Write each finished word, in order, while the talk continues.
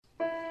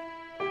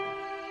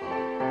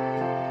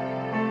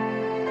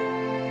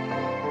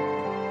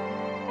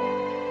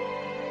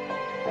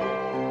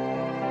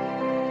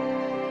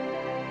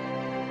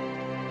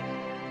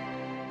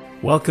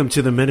Welcome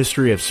to the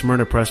ministry of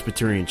Smyrna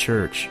Presbyterian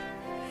Church.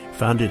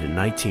 Founded in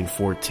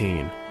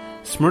 1914,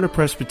 Smyrna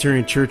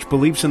Presbyterian Church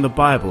believes in the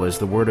Bible as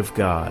the Word of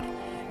God,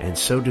 and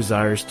so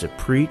desires to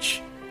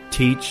preach,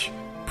 teach,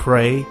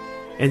 pray,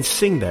 and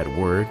sing that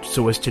Word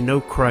so as to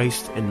know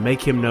Christ and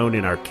make Him known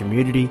in our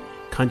community,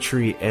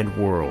 country, and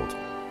world.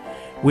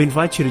 We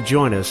invite you to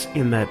join us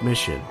in that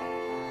mission.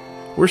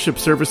 Worship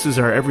services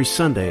are every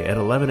Sunday at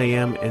 11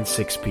 a.m. and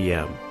 6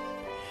 p.m.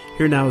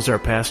 Here now is our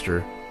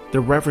pastor, the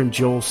Reverend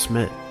Joel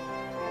Smith.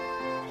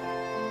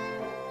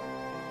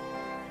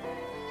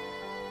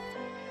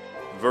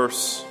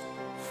 Verse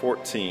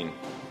 14.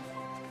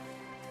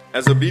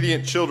 As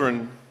obedient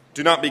children,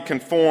 do not be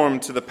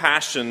conformed to the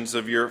passions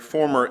of your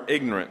former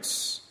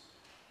ignorance,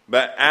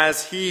 but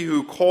as He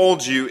who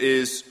called you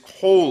is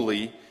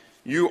holy,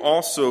 you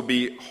also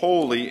be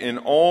holy in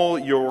all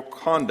your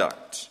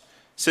conduct.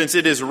 Since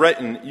it is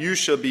written, you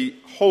shall be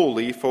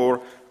holy,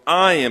 for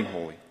I am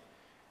holy.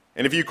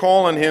 And if you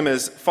call on Him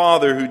as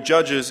Father who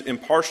judges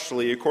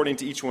impartially according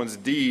to each one's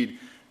deed,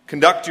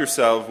 conduct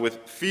yourself with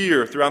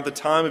fear throughout the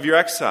time of your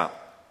exile,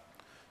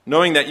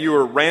 knowing that you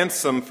were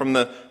ransomed from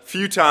the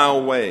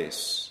futile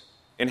ways,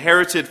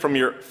 inherited from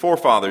your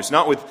forefathers,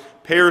 not with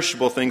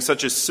perishable things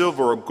such as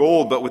silver or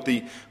gold, but with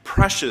the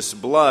precious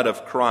blood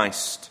of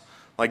Christ,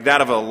 like that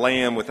of a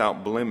lamb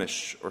without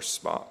blemish or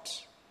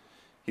spot.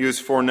 He was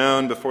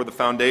foreknown before the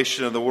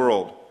foundation of the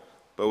world,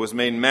 but was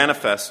made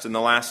manifest in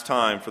the last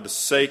time for the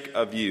sake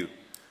of you,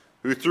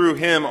 who through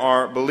Him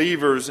are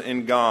believers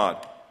in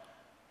God,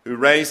 who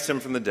raised Him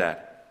from the dead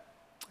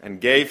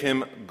and gave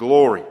Him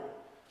glory,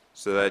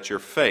 so that your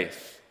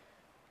faith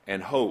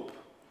and hope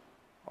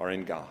are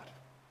in God.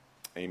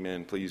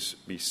 Amen. Please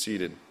be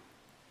seated.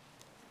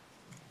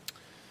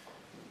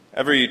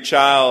 Every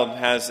child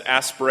has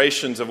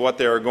aspirations of what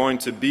they are going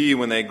to be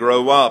when they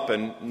grow up,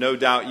 and no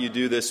doubt you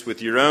do this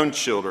with your own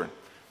children.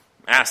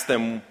 Ask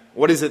them,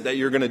 what is it that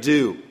you're going to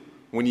do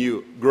when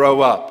you grow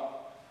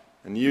up?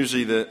 And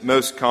usually the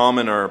most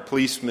common are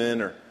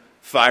policemen or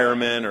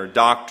fireman or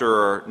doctor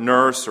or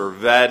nurse or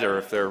vet, or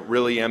if they're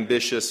really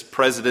ambitious,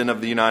 president of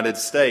the United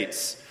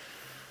States.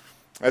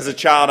 As a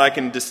child, I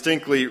can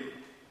distinctly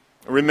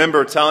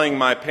remember telling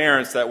my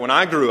parents that when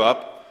I grew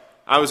up,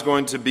 I was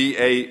going to be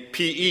a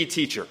PE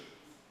teacher.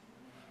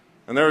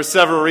 And there were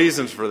several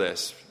reasons for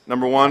this.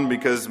 Number one,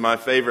 because my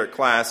favorite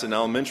class in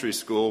elementary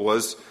school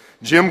was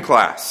gym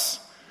class,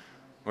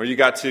 where you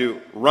got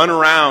to run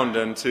around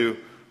and to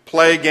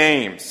play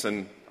games.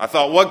 And I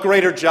thought, what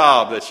greater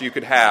job that you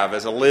could have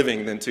as a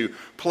living than to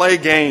play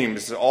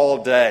games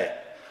all day?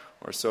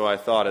 Or so I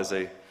thought as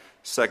a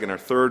second or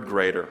third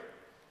grader.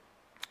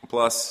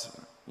 Plus,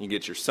 you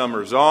get your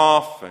summers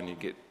off and you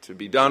get to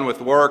be done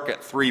with work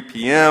at 3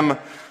 p.m.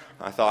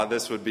 I thought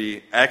this would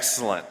be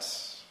excellent.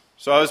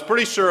 So I was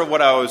pretty sure of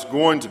what I was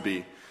going to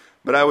be,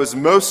 but I was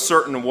most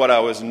certain of what I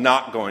was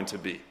not going to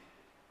be.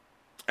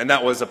 And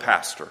that was a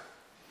pastor.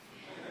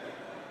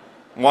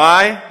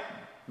 Why?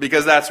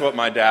 Because that's what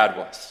my dad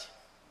was.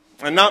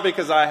 And not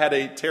because I had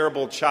a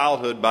terrible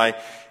childhood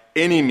by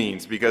any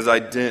means, because I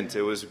didn't.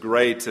 It was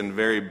great and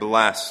very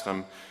blessed.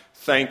 I'm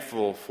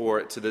thankful for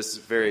it to this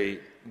very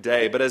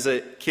day. But as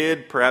a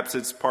kid, perhaps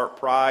it's part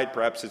pride,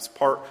 perhaps it's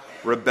part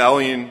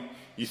rebellion.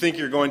 You think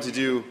you're going to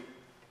do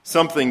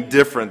something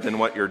different than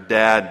what your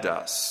dad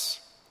does.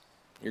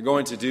 You're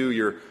going to do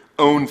your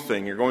own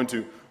thing. You're going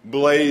to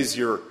blaze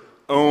your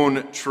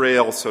own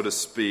trail, so to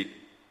speak.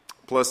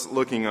 Plus,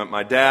 looking at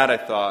my dad, I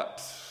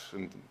thought,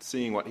 and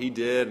seeing what he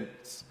did,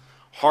 it's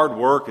hard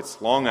work,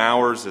 it's long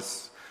hours,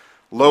 it's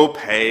low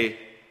pay.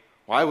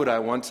 Why would I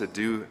want to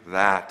do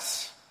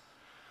that?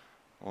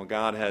 Well,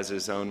 God has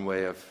His own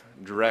way of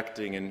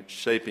directing and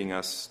shaping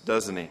us,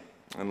 doesn't He?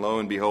 And lo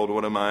and behold,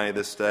 what am I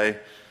this day?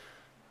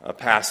 A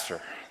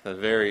pastor. The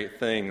very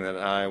thing that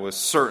I was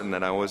certain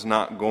that I was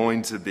not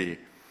going to be.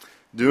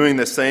 Doing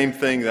the same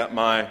thing that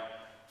my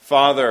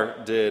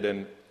father did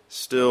and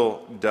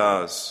still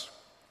does.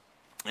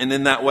 And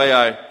in that way,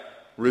 I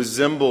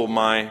resemble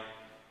my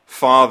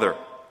father.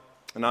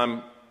 And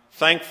I'm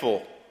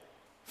thankful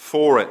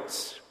for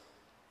it.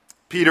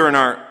 Peter, in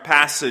our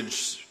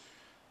passage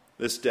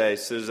this day,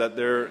 says that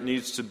there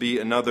needs to be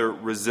another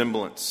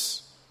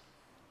resemblance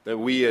that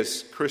we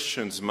as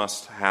Christians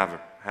must have.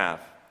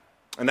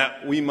 And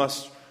that we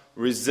must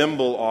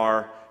resemble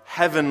our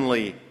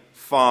heavenly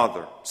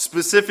Father,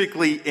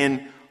 specifically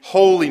in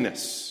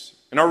holiness.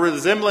 And our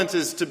resemblance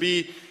is to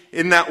be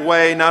in that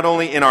way, not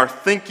only in our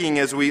thinking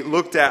as we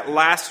looked at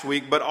last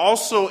week, but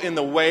also in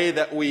the way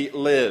that we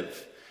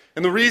live.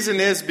 And the reason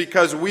is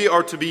because we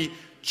are to be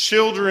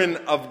children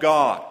of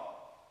God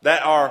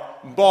that are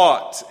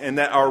bought and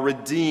that are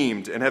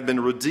redeemed and have been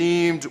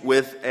redeemed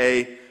with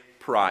a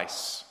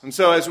price. And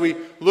so as we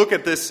look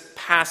at this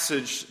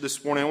passage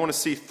this morning, I want to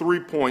see 3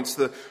 points: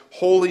 the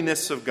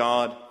holiness of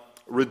God,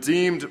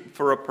 redeemed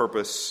for a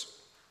purpose,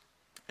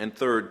 and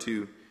third,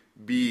 to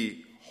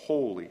be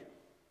holy.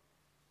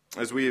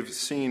 As we have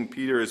seen,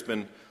 Peter has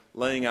been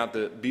laying out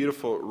the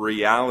beautiful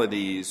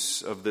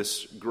realities of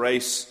this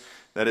grace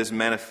that is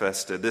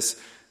manifested, this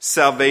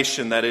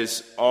salvation that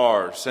is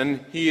ours.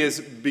 And he has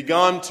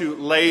begun to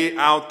lay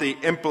out the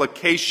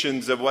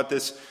implications of what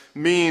this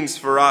means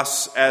for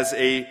us as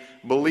a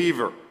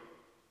believer.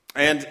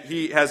 And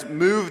he has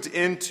moved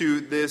into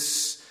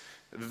this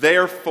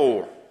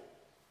therefore,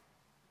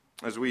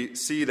 as we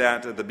see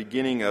that at the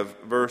beginning of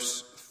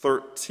verse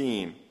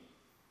 13.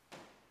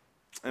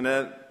 And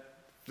that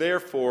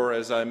therefore,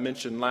 as I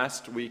mentioned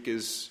last week,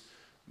 is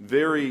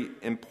very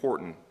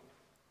important.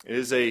 It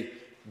is a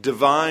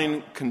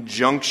divine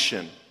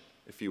conjunction,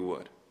 if you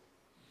would.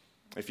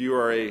 If you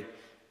are an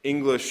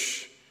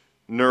English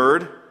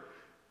nerd,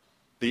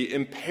 the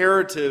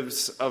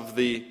imperatives of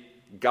the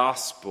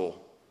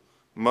gospel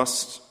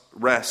must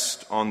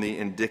rest on the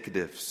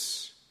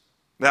indicatives.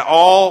 That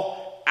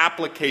all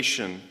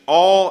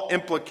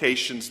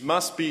implications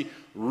must be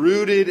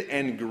rooted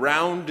and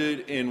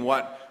grounded in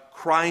what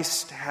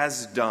Christ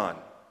has done.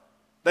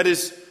 That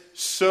is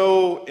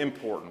so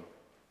important,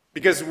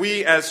 because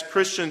we as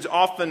Christians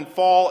often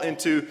fall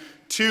into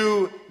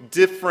two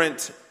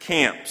different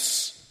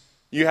camps.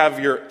 You have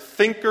your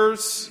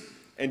thinkers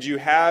and you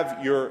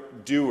have your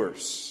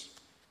doers.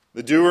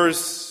 The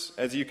doers,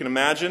 as you can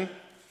imagine,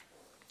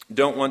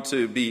 don't want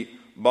to be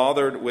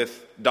bothered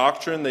with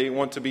doctrine. They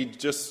want to be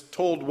just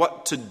told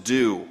what to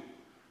do.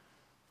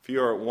 If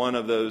you are one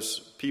of those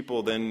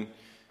people, then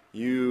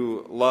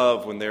you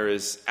love when there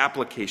is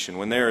application,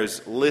 when there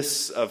is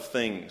lists of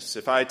things.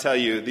 If I tell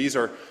you these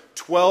are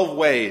 12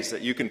 ways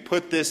that you can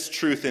put this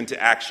truth into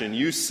action,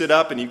 you sit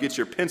up and you get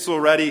your pencil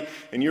ready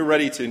and you're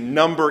ready to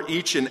number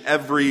each and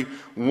every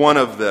one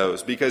of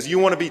those because you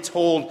want to be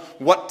told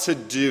what to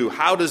do.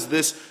 How does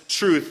this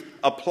truth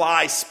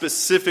apply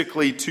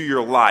specifically to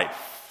your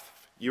life?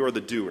 You are the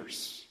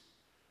doers.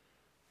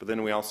 But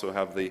then we also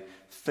have the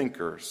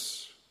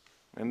thinkers.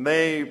 And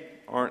they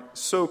aren't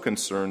so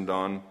concerned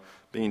on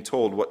being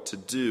told what to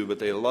do, but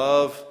they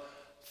love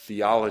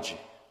theology.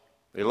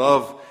 They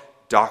love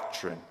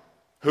doctrine,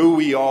 who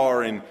we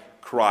are in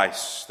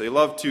Christ. They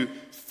love to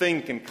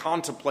think and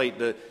contemplate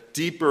the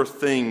deeper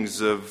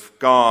things of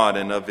God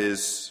and of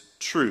His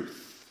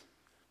truth.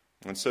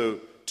 And so,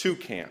 two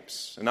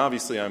camps. And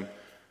obviously I'm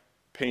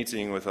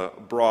painting with a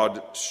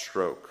broad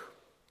stroke.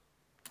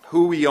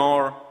 Who we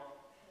are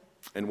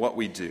and what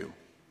we do.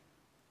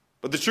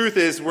 But the truth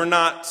is, we're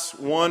not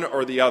one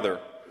or the other.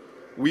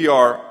 We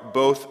are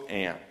both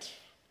and.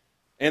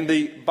 And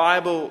the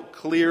Bible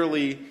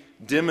clearly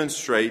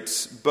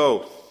demonstrates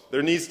both.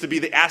 There needs to be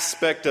the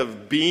aspect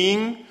of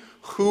being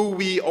who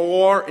we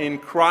are in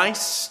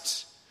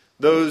Christ,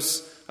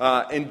 those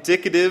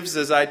indicatives,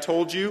 as I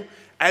told you,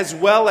 as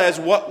well as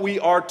what we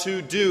are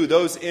to do,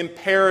 those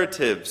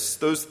imperatives,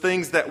 those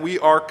things that we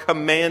are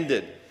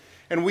commanded.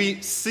 And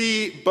we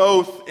see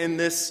both in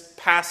this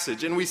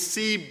passage, and we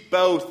see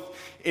both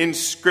in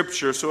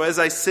Scripture. So as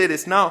I said,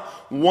 it's not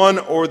one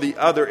or the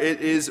other.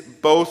 It is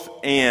both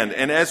and.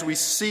 And as we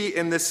see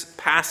in this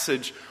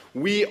passage,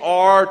 we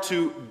are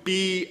to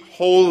be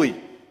holy.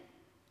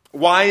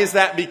 Why is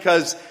that?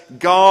 Because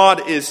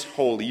God is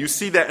holy. You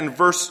see that in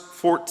verse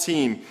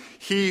 14.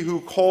 He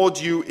who called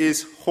you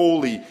is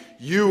holy.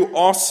 You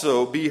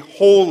also be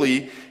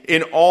holy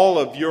in all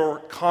of your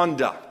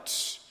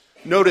conduct.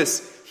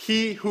 Notice,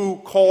 he who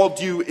called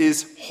you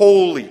is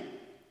holy.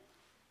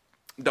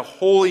 The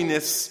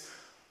holiness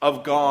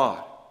of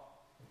God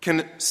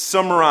can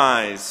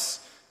summarize,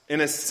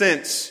 in a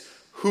sense,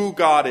 who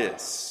God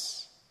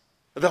is.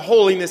 The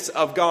holiness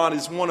of God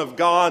is one of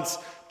God's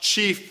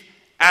chief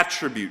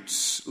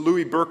attributes.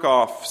 Louis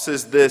Berkhoff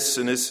says this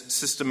in his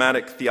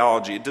systematic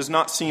theology. It does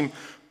not seem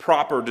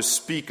proper to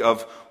speak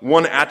of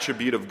one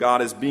attribute of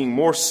God as being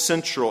more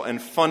central and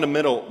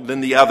fundamental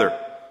than the other.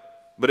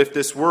 But if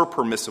this were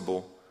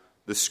permissible,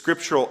 the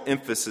scriptural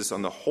emphasis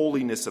on the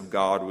holiness of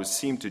God would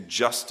seem to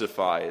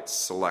justify its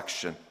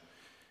selection.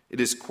 It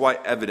is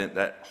quite evident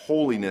that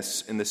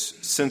holiness in this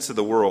sense of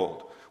the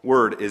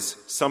word is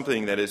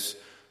something that is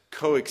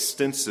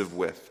coextensive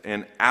with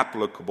and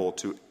applicable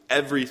to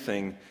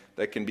everything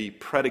that can be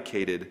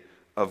predicated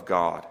of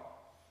God.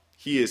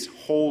 He is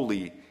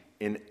holy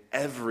in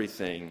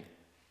everything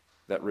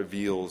that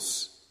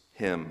reveals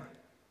Him.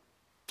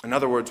 In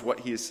other words, what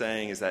he is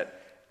saying is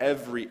that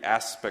every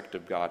aspect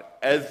of God,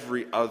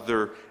 every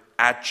other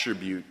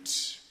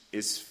attribute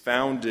is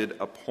founded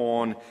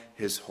upon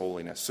His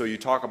holiness. So you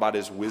talk about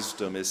His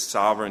wisdom, His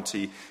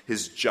sovereignty,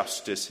 His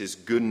justice, His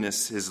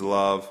goodness, His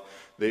love.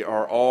 They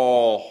are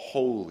all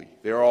holy.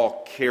 They are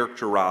all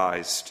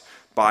characterized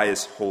by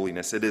His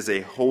holiness. It is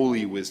a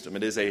holy wisdom.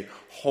 It is a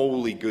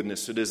holy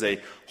goodness. It is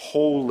a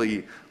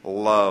holy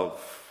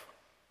love.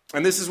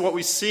 And this is what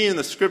we see in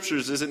the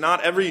Scriptures, is it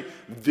not? Every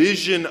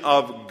vision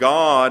of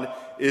God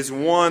is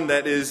one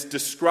that is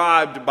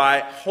described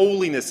by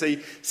holiness, a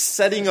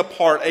setting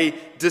apart, a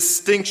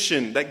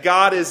distinction, that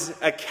God is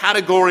a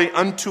category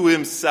unto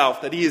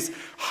Himself, that He is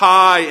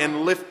high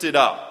and lifted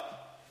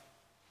up.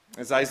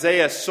 As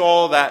Isaiah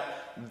saw that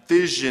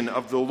vision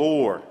of the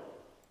Lord,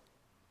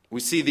 we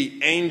see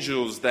the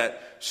angels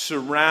that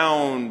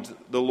surround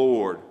the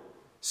Lord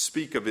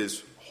speak of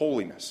His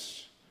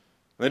holiness.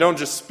 They don't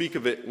just speak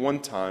of it one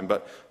time,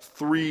 but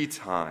 3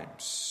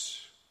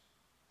 times.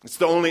 It's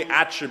the only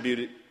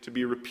attribute to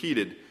be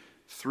repeated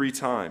 3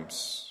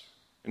 times.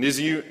 And as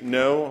you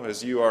know,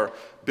 as you are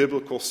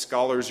biblical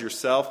scholars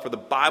yourself, for the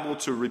Bible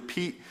to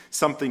repeat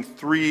something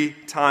 3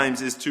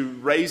 times is to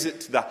raise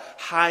it to the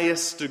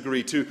highest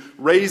degree, to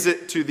raise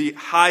it to the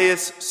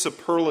highest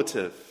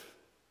superlative.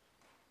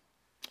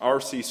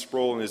 R.C.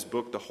 Sproul, in his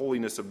book, The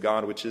Holiness of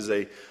God, which is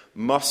a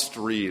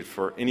must-read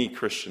for any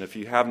Christian. If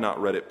you have not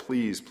read it,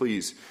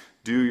 please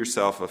do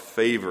yourself a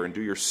favor and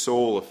do your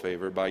soul a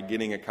favor by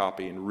getting a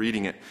copy and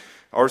reading it.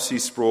 R.C.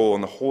 Sproul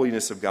on The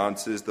Holiness of God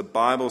says, the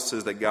Bible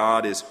says that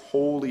God is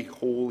holy,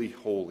 holy,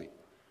 holy.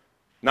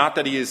 Not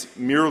that he is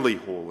merely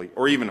holy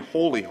or even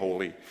holy,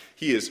 holy.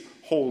 He is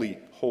holy,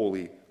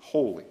 holy,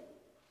 holy.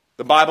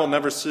 The Bible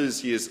never says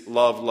he is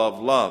love, love,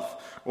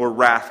 love, or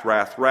wrath,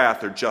 wrath,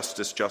 wrath, or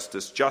justice,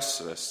 justice,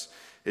 justice.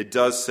 It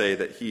does say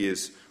that he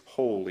is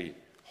holy,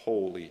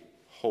 holy,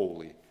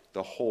 holy.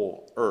 The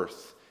whole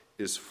earth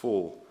is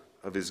full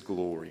of his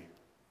glory.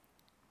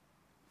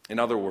 In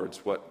other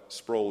words, what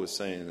Sproul is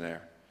saying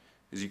there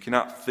is you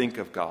cannot think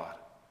of God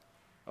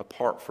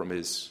apart from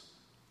his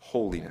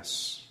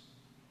holiness.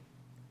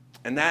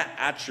 And that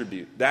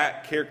attribute,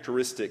 that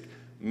characteristic,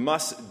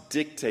 must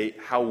dictate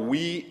how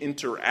we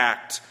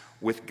interact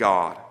with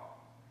God.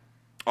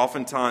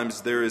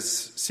 Oftentimes, there is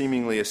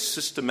seemingly a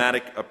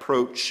systematic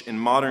approach in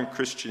modern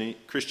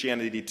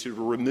Christianity to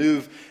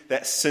remove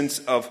that sense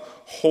of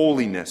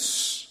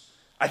holiness.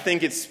 I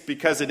think it's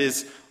because it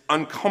is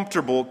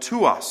uncomfortable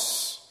to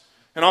us.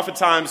 And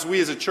oftentimes,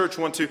 we as a church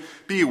want to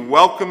be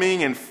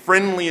welcoming and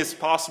friendly as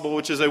possible,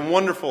 which is a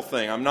wonderful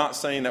thing. I'm not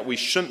saying that we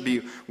shouldn't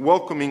be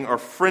welcoming or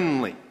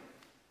friendly.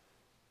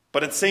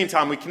 But at the same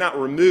time, we cannot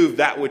remove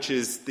that which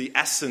is the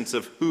essence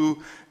of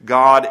who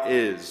God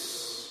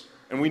is.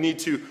 And we need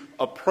to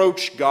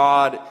approach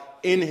God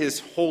in his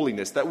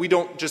holiness, that we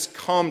don't just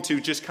come to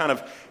just kind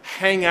of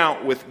hang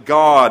out with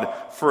God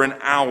for an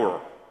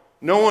hour.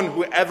 No one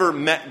who ever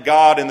met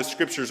God in the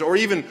Scriptures, or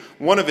even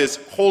one of his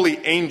holy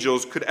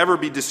angels, could ever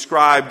be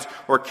described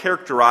or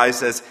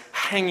characterized as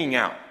hanging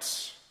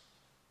out.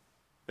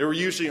 They were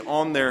usually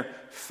on their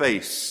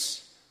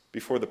face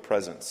before the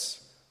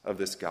presence of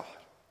this God.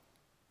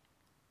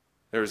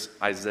 There's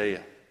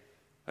Isaiah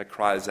that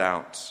cries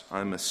out,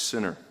 I'm a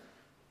sinner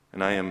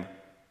and I am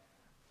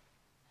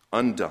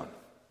undone.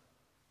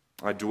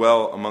 I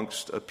dwell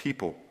amongst a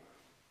people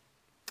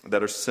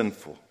that are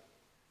sinful.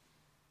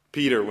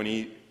 Peter, when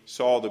he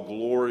saw the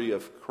glory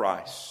of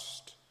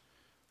Christ,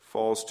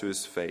 falls to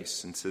his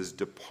face and says,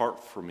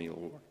 depart from me,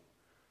 Lord,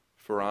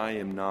 for I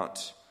am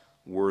not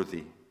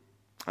worthy.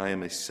 I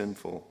am a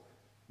sinful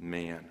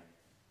man.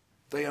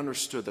 They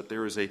understood that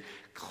there is a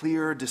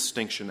clear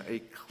distinction, a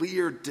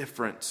clear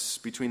difference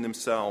between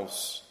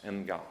themselves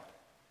and God.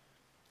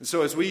 And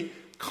so as we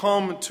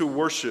come to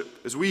worship,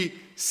 as we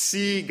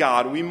see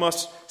God, we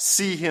must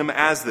see him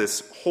as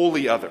this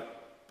holy other.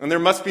 And there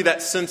must be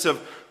that sense of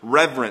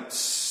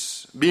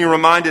reverence, being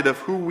reminded of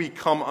who we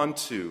come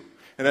unto,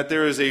 and that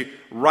there is a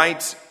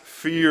right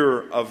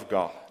fear of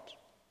God,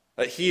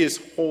 that he is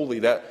holy,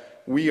 that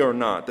we are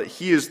not, that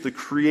he is the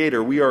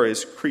creator, we are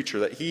his creature,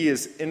 that he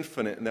is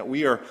infinite, and that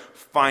we are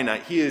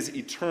finite. He is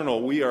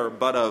eternal, we are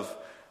but of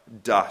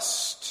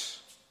dust.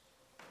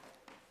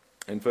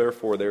 And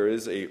therefore, there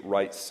is a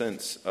right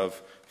sense of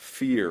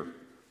fear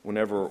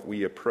whenever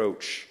we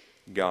approach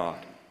God.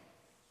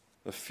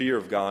 The fear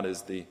of God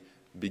is the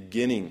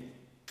beginning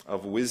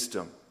of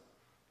wisdom,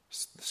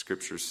 the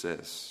Scripture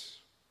says.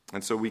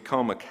 And so we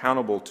come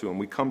accountable to him.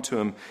 We come to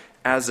him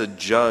as a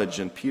judge.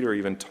 And Peter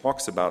even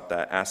talks about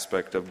that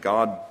aspect of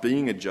God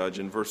being a judge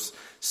in verse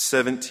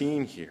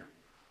 17 here.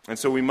 And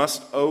so we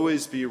must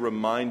always be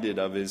reminded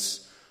of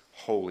his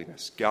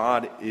holiness.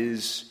 God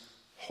is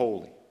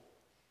holy.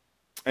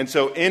 And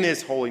so in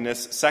his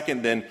holiness,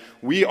 second then,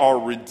 we are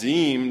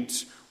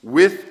redeemed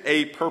with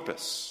a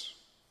purpose.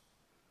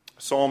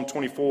 Psalm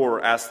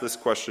 24 asks this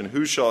question,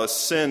 who shall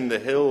ascend the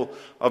hill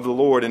of the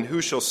Lord, and who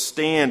shall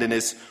stand in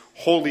his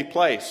holy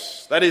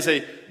place? That is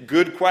a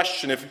good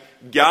question. If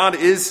God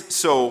is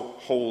so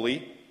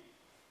holy,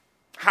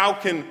 how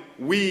can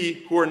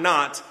we who are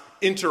not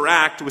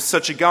interact with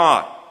such a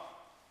God?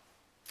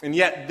 And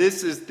yet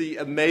this is the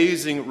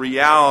amazing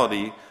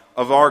reality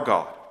of our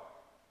God.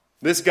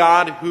 This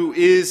God who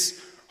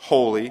is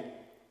holy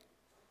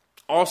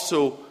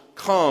also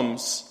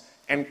comes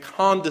and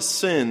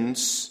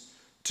condescends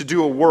to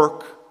do a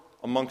work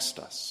amongst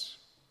us.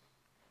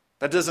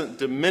 That doesn't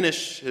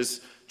diminish his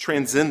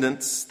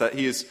transcendence, that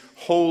he is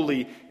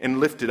holy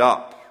and lifted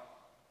up.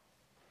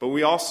 But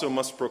we also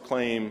must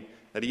proclaim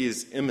that he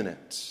is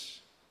immanent,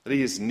 that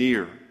he is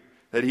near,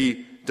 that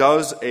he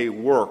does a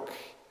work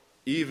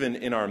even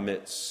in our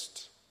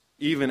midst,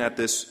 even at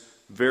this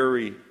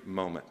very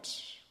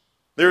moment.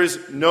 There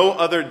is no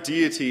other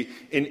deity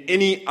in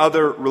any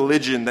other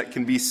religion that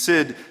can be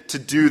said to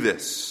do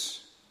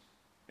this.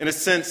 In a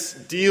sense,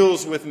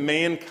 deals with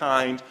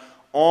mankind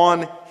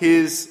on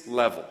his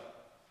level.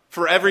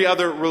 For every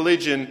other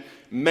religion,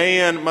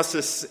 man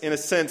must, in a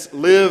sense,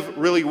 live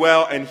really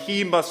well, and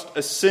he must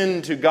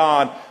ascend to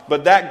God,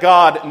 but that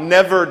God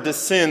never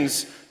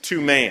descends to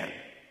man.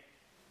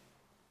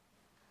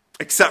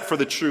 Except for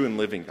the true and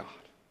living God.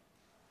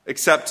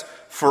 Except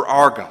for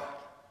our God.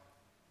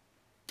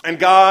 And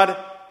God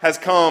has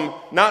come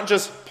not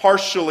just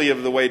partially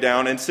of the way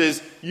down and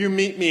says, you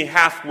meet me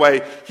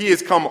halfway. He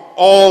has come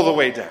all the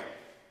way down.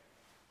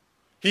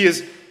 He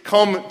has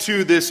come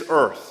to this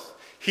earth.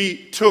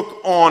 He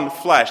took on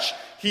flesh.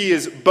 He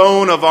is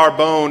bone of our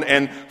bone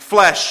and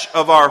flesh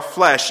of our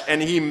flesh.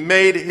 And he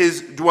made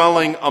his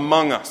dwelling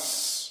among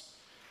us.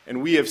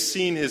 And we have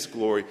seen his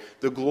glory,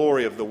 the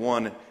glory of the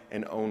one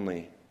and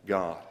only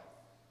God.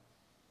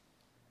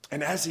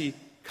 And as he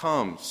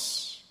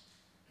comes,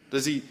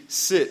 does he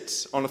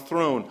sit on a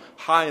throne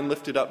high and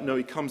lifted up? No,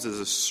 he comes as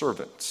a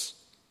servant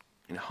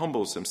and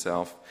humbles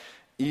himself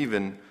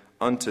even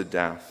unto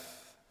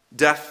death.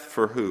 Death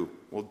for who?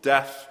 Well,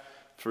 death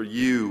for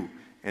you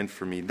and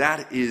for me.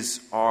 That is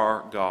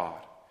our God.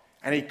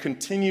 And he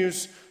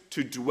continues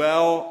to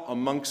dwell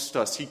amongst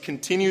us. He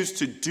continues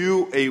to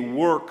do a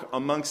work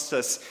amongst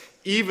us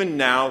even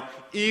now,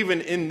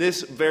 even in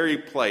this very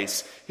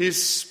place.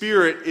 His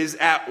Spirit is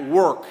at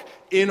work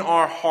in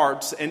our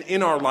hearts and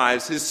in our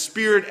lives. His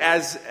Spirit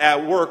is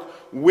at work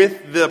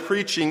with the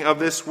preaching of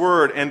this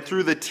word and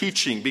through the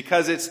teaching,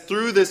 because it's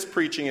through this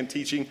preaching and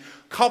teaching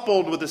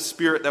coupled with the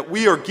Spirit that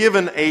we are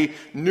given a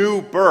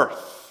new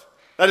birth.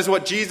 That is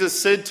what Jesus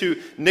said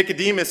to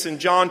Nicodemus in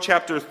John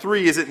chapter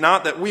 3, is it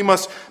not? That we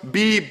must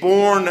be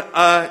born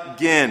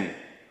again.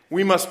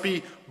 We must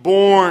be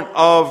born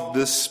of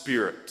the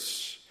Spirit.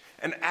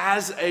 And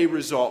as a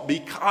result,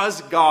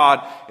 because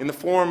God, in the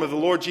form of the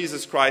Lord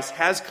Jesus Christ,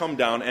 has come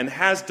down and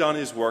has done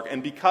his work,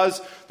 and because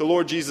the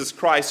Lord Jesus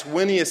Christ,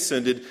 when he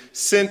ascended,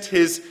 sent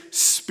his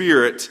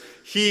Spirit,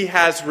 he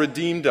has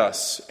redeemed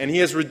us. And he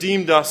has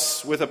redeemed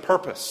us with a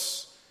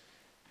purpose.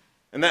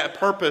 And that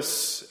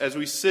purpose, as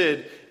we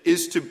said,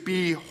 is to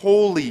be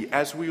holy,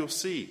 as we will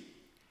see.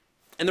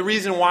 And the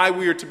reason why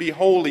we are to be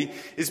holy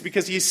is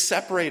because he has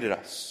separated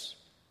us.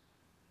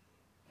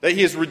 That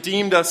he has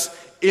redeemed us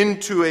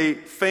into a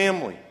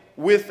family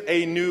with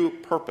a new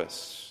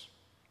purpose.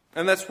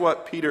 And that's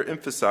what Peter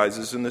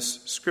emphasizes in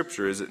this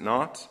scripture, is it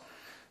not?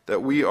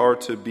 That we are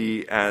to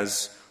be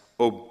as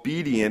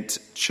obedient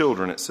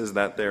children. It says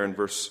that there in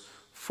verse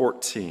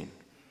 14.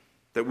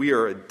 That we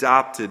are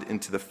adopted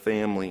into the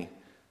family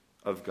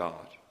of God.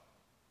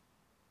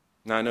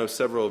 Now, I know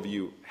several of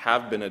you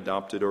have been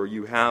adopted, or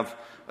you have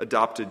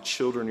adopted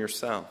children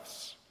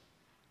yourselves.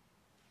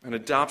 And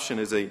adoption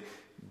is a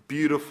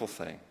beautiful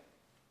thing.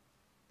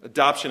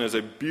 Adoption is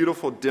a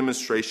beautiful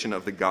demonstration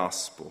of the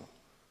gospel,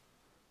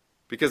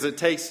 because it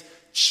takes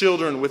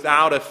children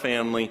without a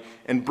family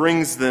and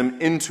brings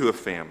them into a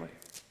family.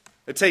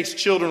 It takes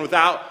children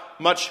without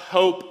much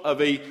hope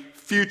of a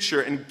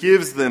future and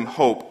gives them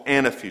hope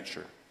and a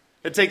future.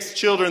 It takes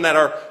children that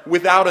are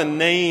without a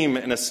name,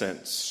 in a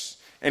sense,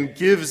 and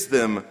gives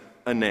them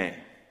a name.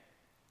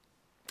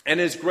 And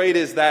as great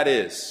as that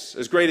is,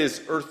 as great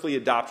as earthly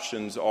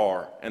adoptions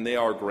are, and they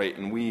are great,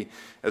 and we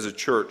as a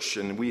church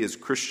and we as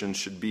Christians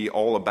should be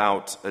all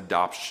about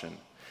adoption,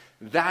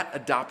 that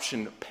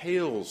adoption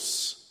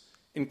pales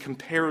in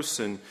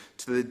comparison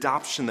to the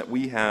adoption that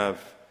we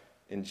have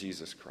in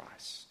Jesus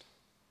Christ.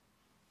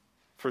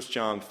 1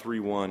 John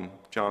 3:1,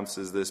 John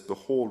says this,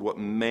 "Behold, what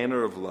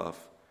manner of love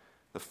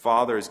the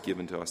Father has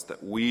given to us,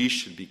 that we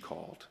should be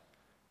called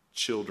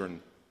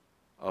children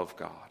of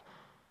God."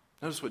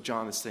 Notice what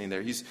John is saying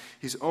there.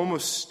 He's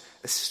almost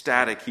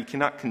ecstatic. He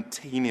cannot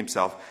contain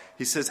himself.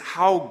 He says,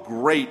 how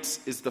great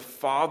is the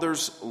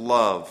Father's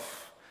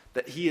love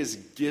that he has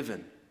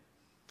given.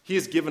 He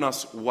has given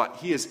us what?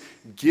 He has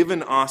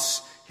given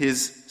us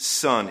his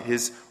Son,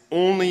 his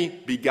only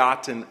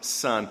begotten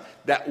Son,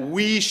 that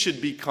we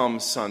should become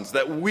sons,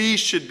 that we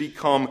should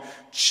become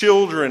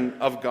children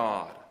of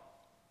God.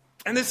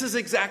 And this is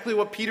exactly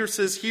what Peter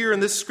says here in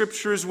this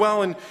scripture as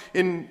well,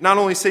 in not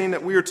only saying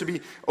that we are to be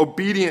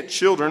obedient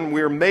children,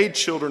 we are made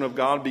children of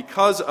God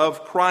because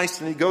of Christ.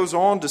 And he goes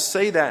on to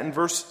say that in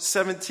verse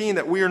 17,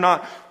 that we are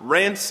not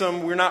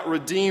ransomed, we're not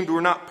redeemed,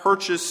 we're not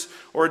purchased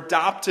or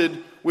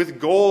adopted with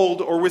gold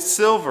or with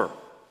silver.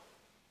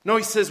 No,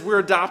 he says we're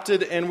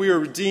adopted and we are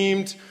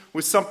redeemed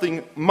with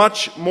something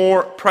much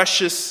more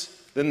precious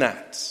than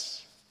that.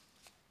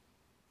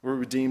 We're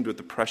redeemed with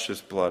the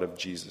precious blood of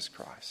Jesus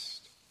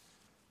Christ,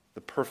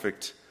 the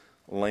perfect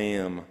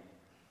Lamb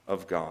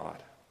of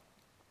God.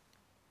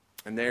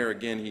 And there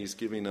again, he's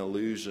giving an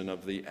illusion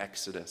of the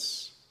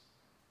Exodus.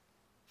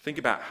 Think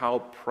about how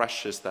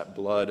precious that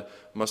blood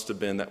must have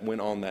been that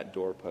went on that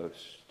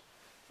doorpost.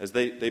 As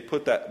they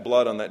put that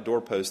blood on that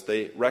doorpost,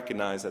 they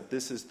recognize that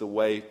this is the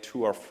way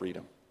to our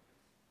freedom.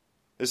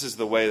 This is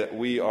the way that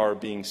we are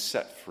being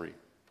set free.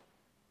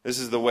 This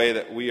is the way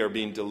that we are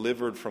being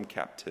delivered from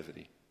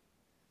captivity.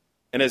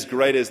 And as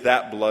great as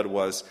that blood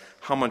was,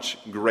 how much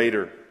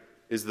greater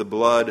is the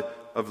blood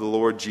of the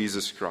Lord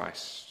Jesus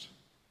Christ.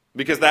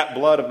 Because that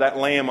blood of that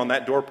lamb on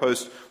that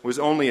doorpost was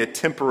only a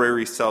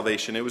temporary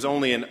salvation. It was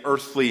only an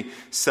earthly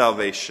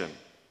salvation.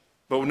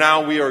 But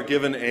now we are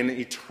given an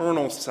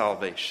eternal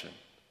salvation.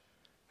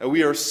 That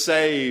we are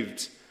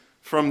saved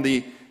from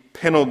the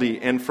penalty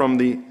and from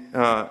the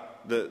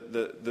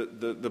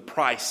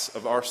price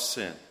of our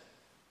sin,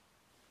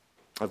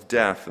 of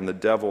death and the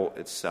devil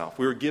itself.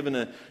 We are given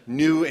a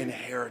new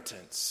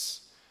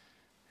inheritance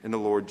in the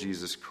Lord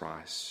Jesus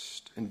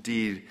Christ.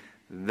 Indeed,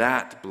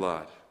 that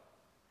blood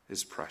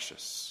is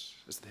precious.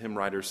 As the hymn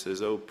writer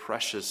says, "Oh,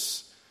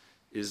 precious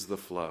is the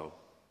flow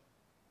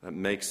that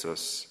makes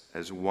us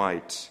as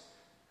white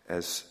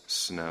as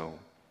snow."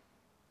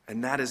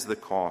 And that is the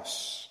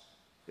cost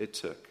it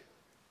took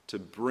to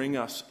bring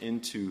us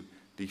into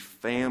the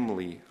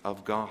family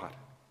of God.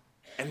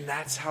 And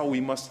that's how we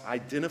must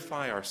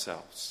identify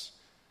ourselves.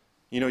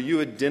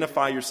 You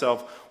identify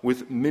yourself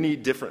with many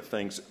different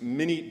things,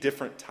 many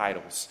different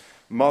titles.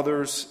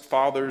 Mothers,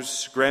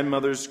 fathers,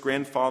 grandmothers,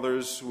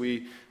 grandfathers.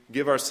 We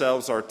give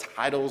ourselves our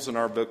titles and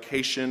our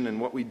vocation and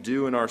what we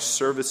do in our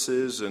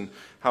services and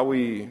how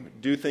we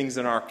do things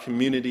in our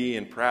community.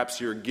 And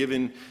perhaps you're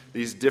given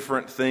these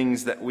different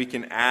things that we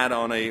can add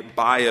on a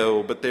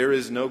bio, but there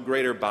is no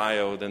greater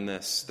bio than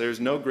this. There's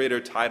no greater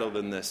title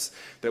than this,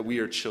 that we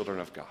are children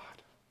of God.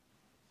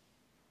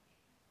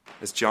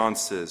 As John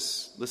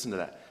says, listen to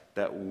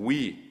that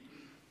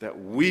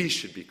we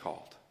should be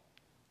called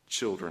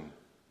children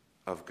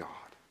of God.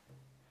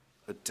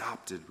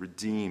 Adopted,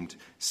 redeemed,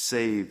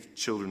 saved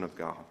children of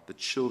God, the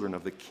children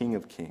of the King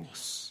of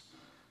Kings.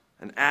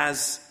 And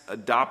as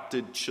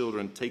adopted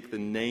children take the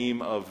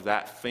name of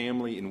that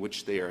family in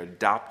which they are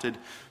adopted,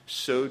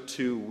 so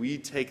too we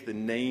take the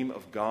name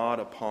of God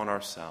upon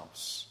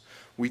ourselves.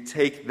 We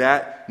take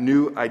that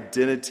new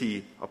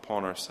identity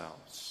upon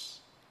ourselves.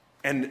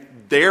 And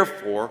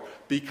therefore,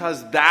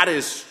 because that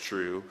is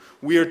true,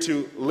 we are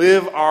to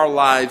live our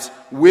lives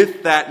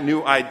with that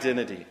new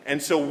identity.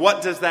 And so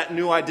what does that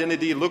new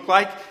identity look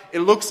like? It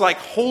looks like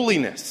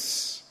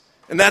holiness.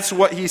 And that's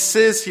what he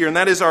says here. And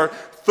that is our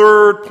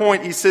third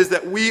point. He says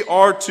that we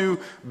are to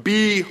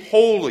be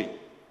holy.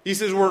 He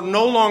says we're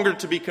no longer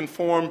to be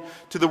conformed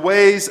to the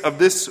ways of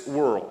this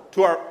world,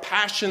 to our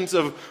passions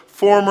of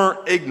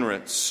former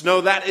ignorance.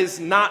 No, that is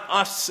not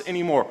us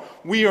anymore.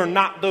 We are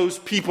not those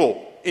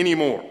people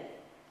anymore.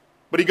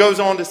 But he goes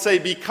on to say,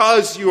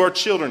 because you are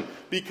children,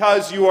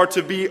 because you are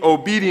to be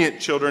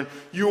obedient children,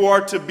 you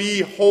are to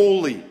be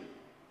holy.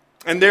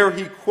 And there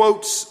he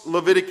quotes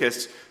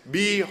Leviticus,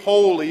 "Be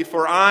holy,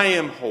 for I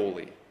am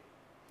holy."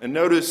 And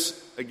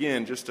notice,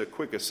 again, just a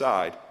quick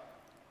aside,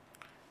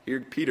 here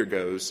Peter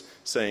goes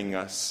saying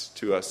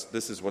to us,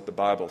 this is what the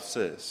Bible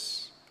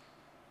says.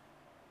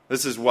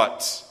 This is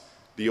what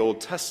the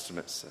Old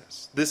Testament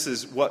says. This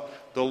is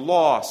what the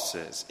law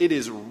says. It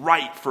is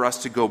right for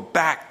us to go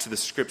back to the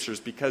Scriptures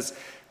because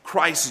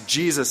Christ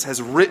Jesus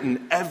has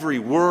written every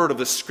word of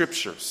the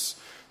Scriptures.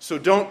 So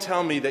don't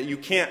tell me that you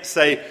can't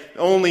say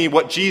only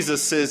what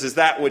Jesus says is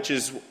that which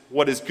is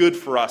what is good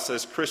for us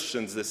as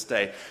Christians this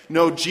day.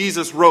 No,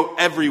 Jesus wrote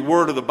every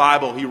word of the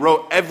Bible. He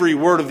wrote every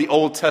word of the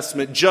Old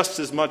Testament just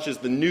as much as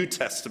the New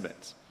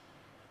Testament.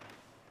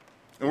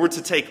 And we're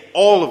to take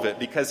all of it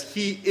because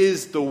he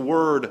is the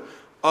Word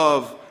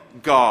of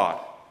God.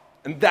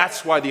 And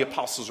that's why the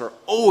apostles are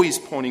always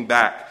pointing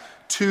back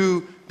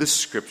to the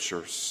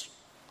Scriptures,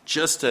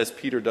 just as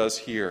Peter does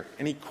here.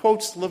 And he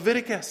quotes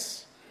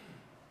Leviticus.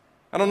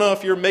 I don't know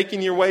if you're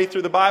making your way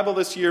through the Bible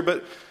this year,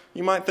 but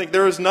you might think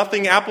there is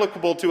nothing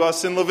applicable to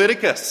us in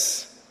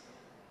Leviticus.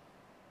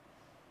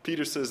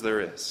 Peter says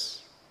there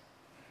is.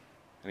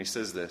 And he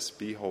says this,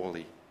 "Be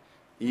holy,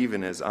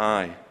 even as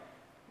I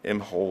am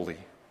holy."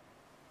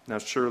 Now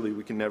surely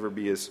we can never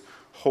be as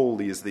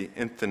holy as the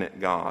infinite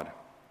God.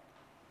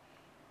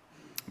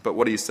 But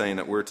what he's saying,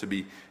 that we're to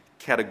be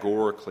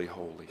categorically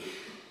holy.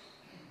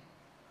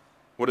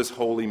 What does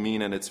holy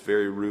mean in its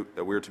very root?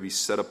 That we're to be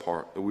set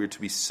apart, that we're to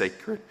be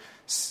sacred,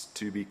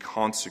 to be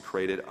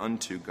consecrated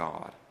unto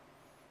God.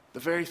 The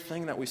very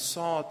thing that we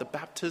saw at the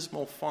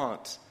baptismal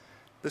font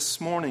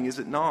this morning, is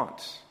it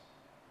not?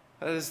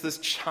 That is, this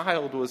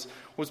child was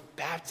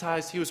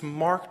baptized, he was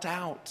marked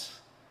out.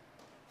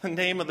 The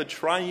name of the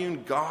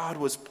triune God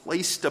was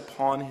placed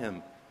upon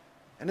him.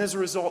 And as a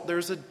result,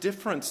 there's a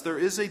difference. There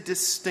is a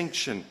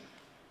distinction.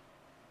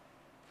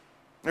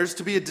 There's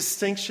to be a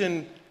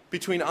distinction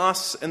between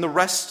us and the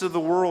rest of the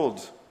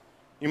world.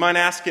 You might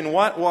ask, in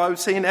what? Well, I would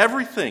say in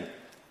everything.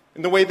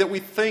 In the way that we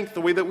think,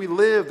 the way that we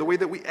live, the way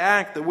that we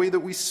act, the way that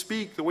we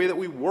speak, the way that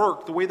we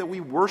work, the way that we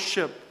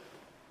worship.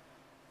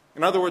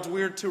 In other words,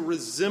 we are to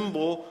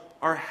resemble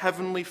our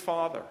Heavenly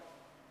Father.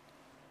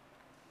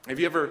 Have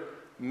you ever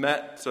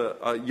met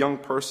a young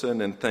person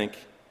and think,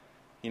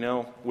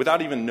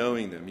 without even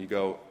knowing them, you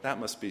go, that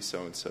must be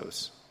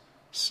so-and-so's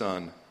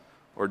son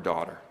or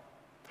daughter.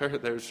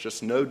 There's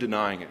just no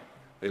denying it.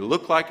 They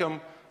look like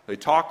them, they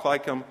talk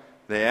like them,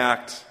 they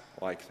act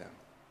like them.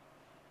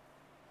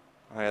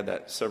 I had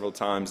that several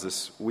times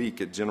this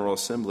week at General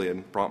Assembly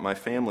and brought my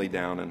family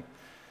down, and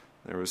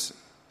there was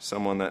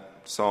someone that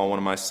saw one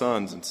of my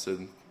sons and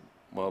said,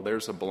 well,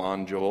 there's a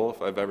blonde Joel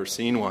if I've ever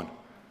seen one.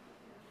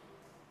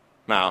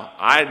 Now,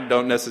 I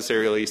don't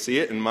necessarily see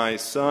it, and my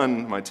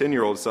son, my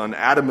 10-year-old son,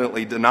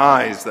 adamantly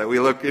denies that we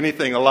look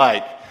anything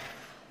alike,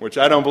 which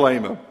I don't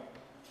blame him.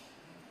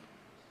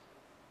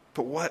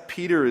 But what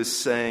Peter is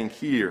saying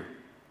here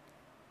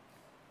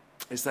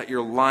is that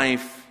your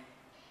life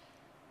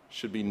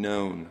should be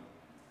known,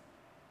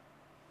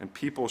 and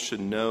people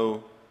should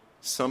know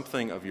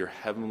something of your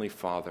Heavenly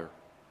Father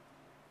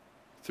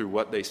through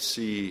what they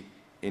see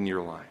in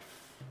your life.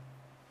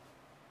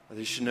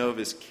 They should know of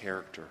His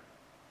character.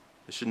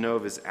 They should know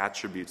of His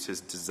attributes,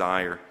 His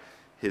desire,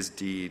 His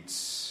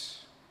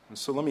deeds. And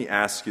so let me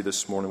ask you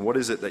this morning, what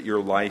is it that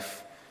your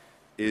life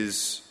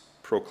is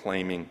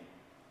proclaiming?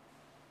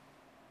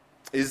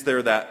 Is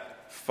there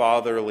that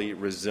fatherly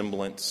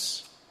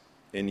resemblance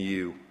in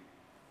you?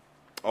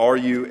 Are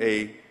you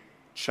a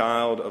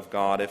child of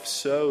God? If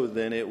so,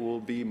 then it will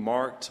be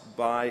marked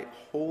by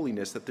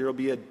holiness, that there will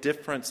be a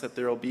difference, that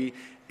there will be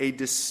a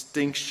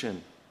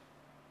distinction.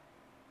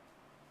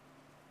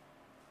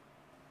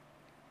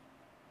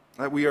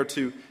 That we are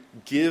to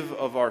give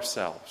of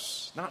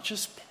ourselves, not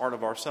just part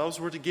of ourselves,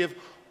 we're to give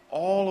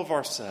all of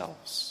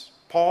ourselves.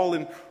 Paul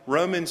in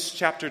Romans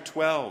chapter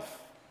 12,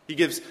 he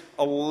gives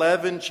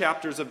 11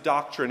 chapters of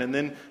doctrine, and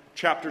then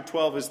chapter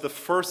 12 is the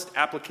first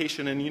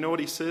application, and you know what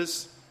he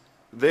says?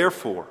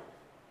 Therefore,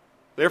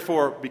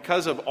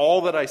 because of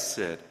all that I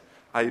said,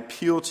 I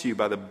appeal to you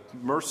by the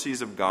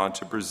mercies of God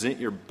to present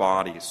your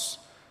bodies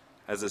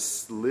as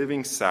a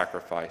living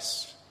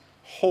sacrifice,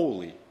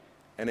 holy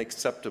and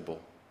acceptable.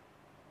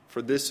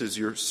 For this is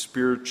your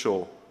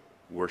spiritual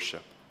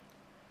worship.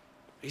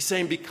 He's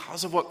saying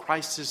because of what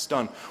Christ has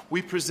done,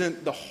 we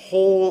present the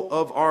whole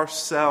of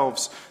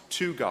ourselves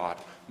to God.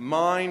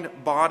 Mind,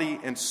 body,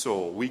 and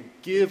soul. We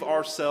give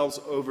ourselves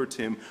over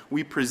to Him.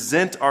 We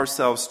present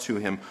ourselves to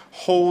Him,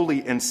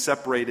 holy and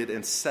separated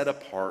and set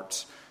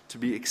apart to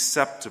be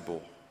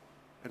acceptable.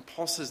 And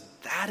Paul says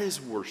that is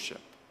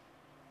worship.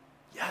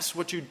 Yes,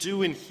 what you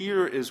do in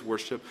here is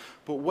worship,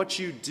 but what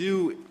you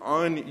do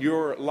on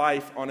your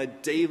life on a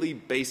daily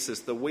basis,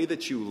 the way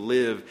that you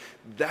live,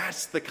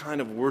 that's the kind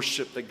of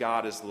worship that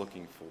God is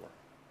looking for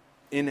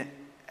in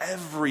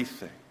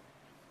everything.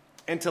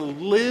 And to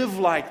live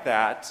like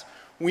that,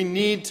 we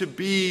need to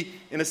be,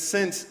 in a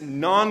sense,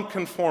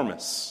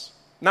 nonconformists.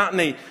 Not in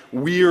a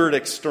weird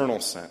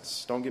external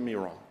sense, don't get me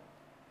wrong,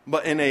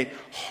 but in a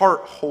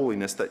heart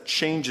holiness that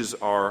changes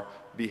our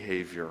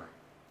behavior.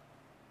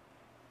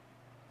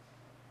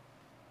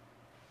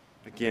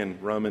 Again,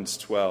 Romans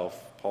 12,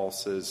 Paul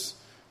says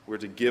we're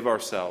to give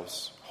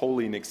ourselves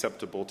holy and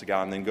acceptable to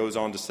God, and then goes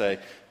on to say,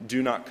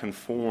 do not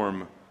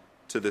conform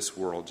to this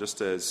world,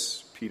 just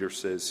as Peter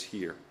says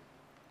here.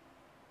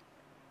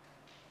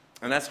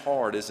 And that's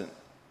hard, isn't it?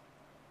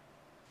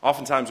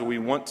 Oftentimes we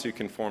want to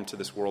conform to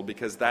this world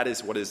because that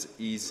is what is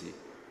easy.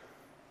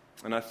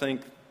 And I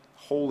think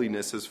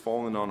holiness has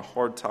fallen on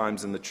hard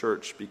times in the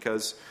church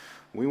because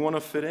we want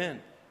to fit in.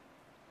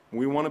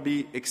 We want to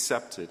be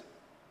accepted.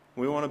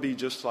 We want to be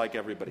just like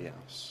everybody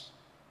else.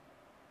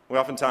 We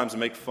oftentimes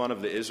make fun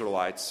of the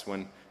Israelites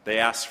when they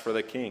ask for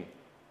the king.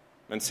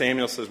 And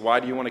Samuel says, why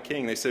do you want a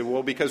king? They say,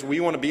 well, because we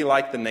want to be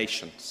like the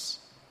nations.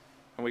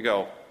 And we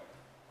go,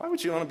 why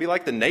would you want to be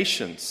like the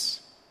nations?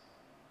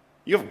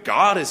 You have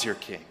God as your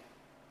king.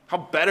 How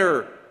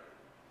better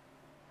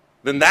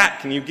than that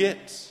can you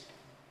get?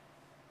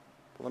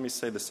 But let me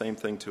say the same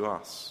thing to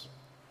us.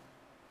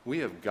 We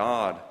have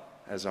God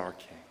as our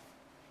king.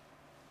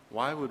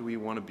 Why would we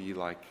want to be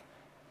like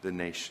the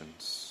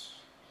nations?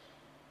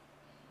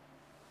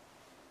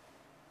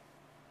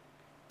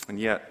 And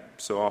yet,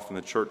 so often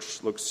the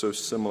church looks so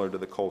similar to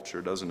the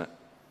culture, doesn't it?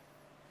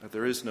 That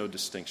there is no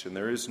distinction,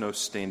 there is no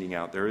standing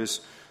out, there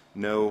is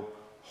no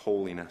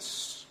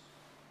holiness.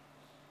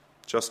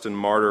 Justin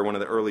Martyr, one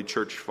of the early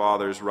church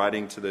fathers,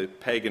 writing to the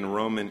pagan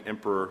Roman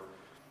emperor,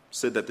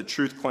 said that the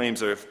truth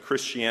claims of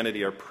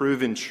Christianity are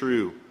proven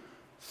true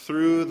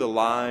through the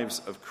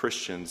lives of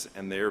Christians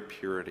and their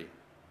purity.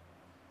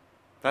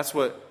 That's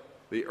what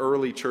the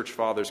early church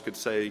fathers could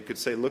say. You could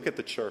say, look at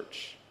the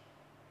church.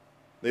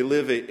 They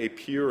live a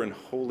pure and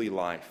holy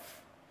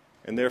life,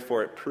 and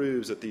therefore it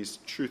proves that these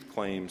truth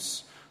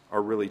claims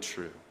are really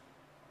true.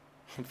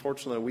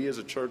 Unfortunately, we as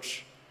a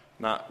church,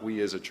 not we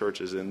as a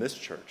church as in this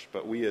church,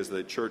 but we as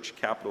the church,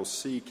 capital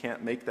C,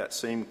 can't make that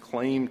same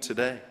claim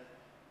today.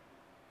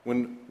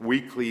 When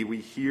weekly we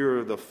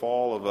hear the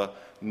fall of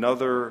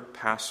another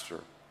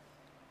pastor,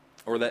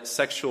 or that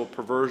sexual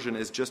perversion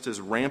is just as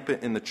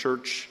rampant in the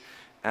church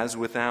as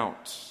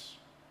without.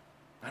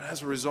 And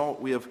as a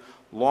result, we have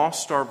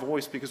lost our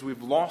voice because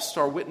we've lost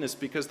our witness,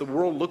 because the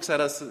world looks at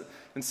us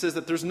and says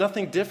that there's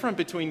nothing different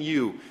between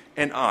you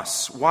and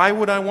us. Why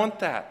would I want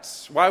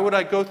that? Why would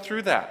I go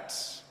through that?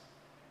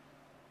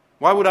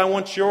 Why would I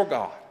want your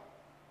God?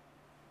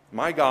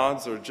 My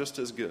gods are just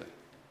as good.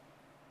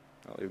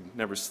 Well, they would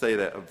never say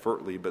that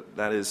overtly, but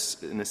that is,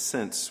 in a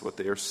sense, what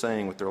they are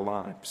saying with their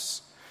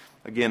lives.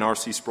 Again,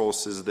 R.C. Sproul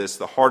says this: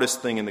 the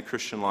hardest thing in the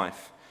Christian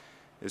life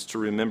is to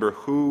remember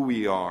who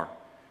we are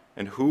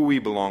and who we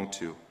belong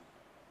to,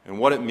 and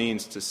what it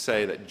means to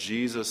say that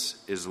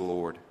Jesus is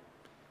Lord.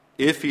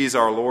 if He is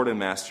our Lord and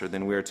Master,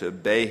 then we are to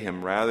obey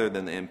Him rather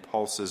than the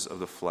impulses of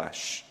the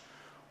flesh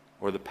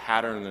or the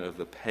pattern of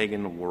the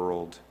pagan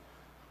world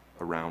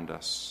around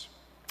us.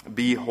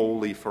 Be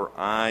holy, for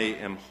I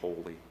am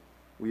holy.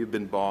 We have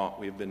been bought,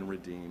 we have been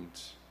redeemed.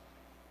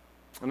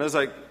 And as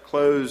I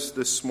close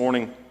this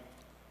morning,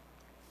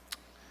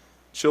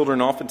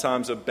 children,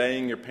 oftentimes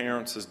obeying your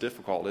parents is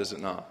difficult, is it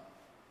not?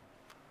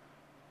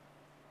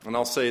 And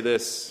I'll say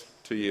this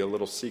to you, a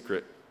little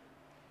secret.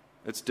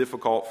 It's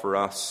difficult for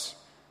us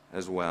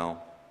as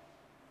well.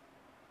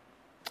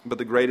 But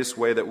the greatest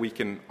way that we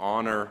can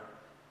honor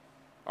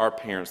our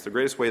parents, the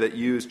greatest way that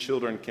you as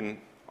children can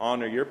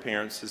honor your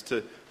parents is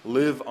to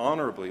live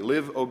honorably,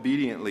 live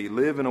obediently,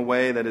 live in a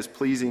way that is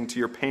pleasing to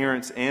your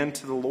parents and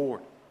to the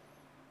Lord.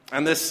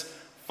 And this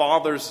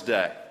Father's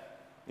Day,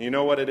 you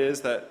know what it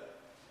is that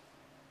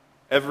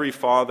every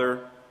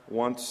father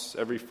wants,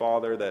 every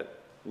father that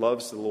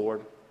loves the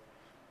Lord?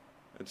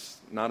 It's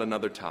not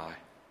another tie.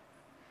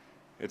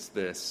 It's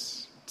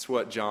this. It's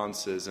what John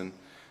says in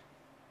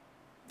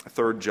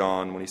 3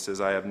 John when he says,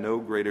 I have no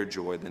greater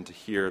joy than to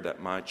hear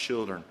that my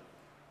children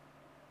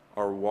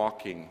are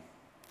walking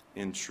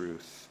in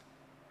truth.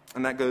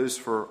 And that goes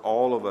for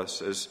all of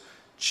us as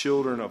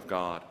children of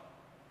God.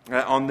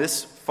 On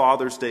this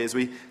Father's Day, as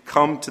we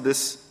come to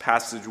this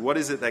passage, what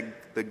is it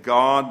that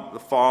God, the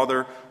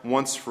Father,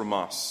 wants from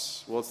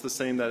us? Well, it's the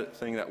same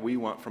thing that we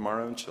want from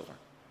our own children.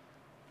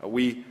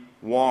 We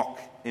walk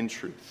in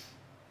truth.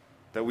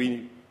 That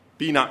we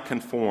be not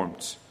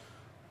conformed,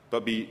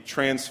 but be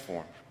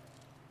transformed.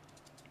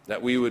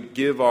 That we would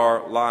give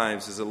our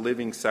lives as a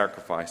living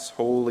sacrifice,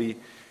 holy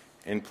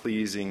and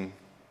pleasing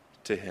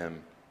to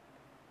Him.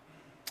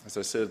 As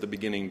I said at the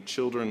beginning,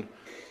 children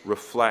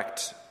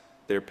reflect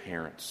their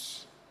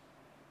parents.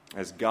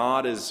 As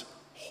God is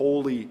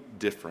wholly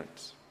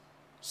different,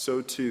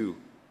 so too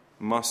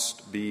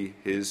must be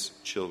His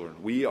children.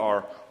 We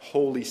are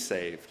wholly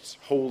saved.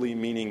 Holy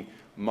meaning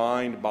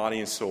mind, body,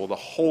 and soul, the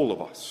whole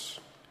of us,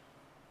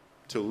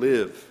 to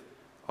live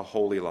a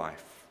holy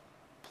life,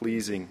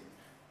 pleasing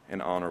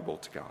and honorable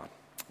to God.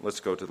 Let's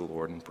go to the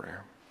Lord in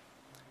prayer.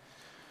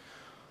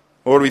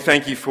 Lord, we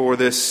thank You for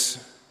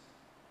this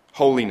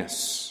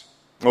holiness.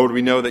 Lord,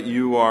 we know that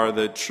You are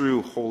the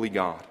true holy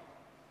God.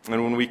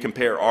 And when we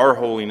compare our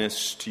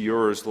holiness to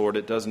Yours, Lord,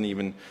 it doesn't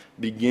even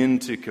begin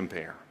to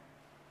compare.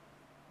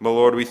 But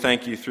Lord, we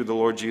thank You through the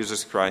Lord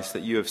Jesus Christ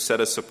that You have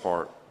set us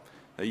apart,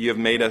 that You have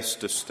made us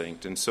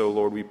distinct. And so,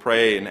 Lord, we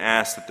pray and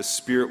ask that the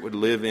Spirit would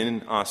live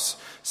in us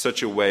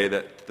such a way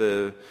that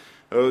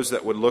those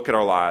that would look at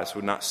our lives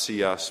would not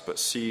see us, but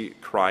see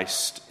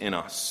Christ in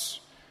us.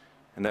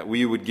 And that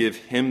we would give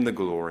Him the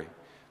glory,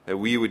 that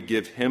we would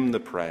give Him the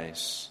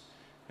praise.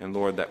 And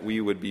Lord, that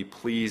we would be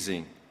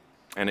pleasing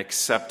and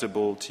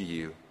acceptable to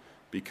You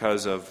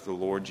because of the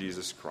Lord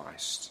Jesus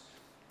Christ.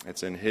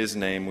 It's in His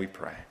name we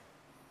pray.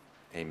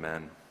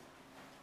 Amen.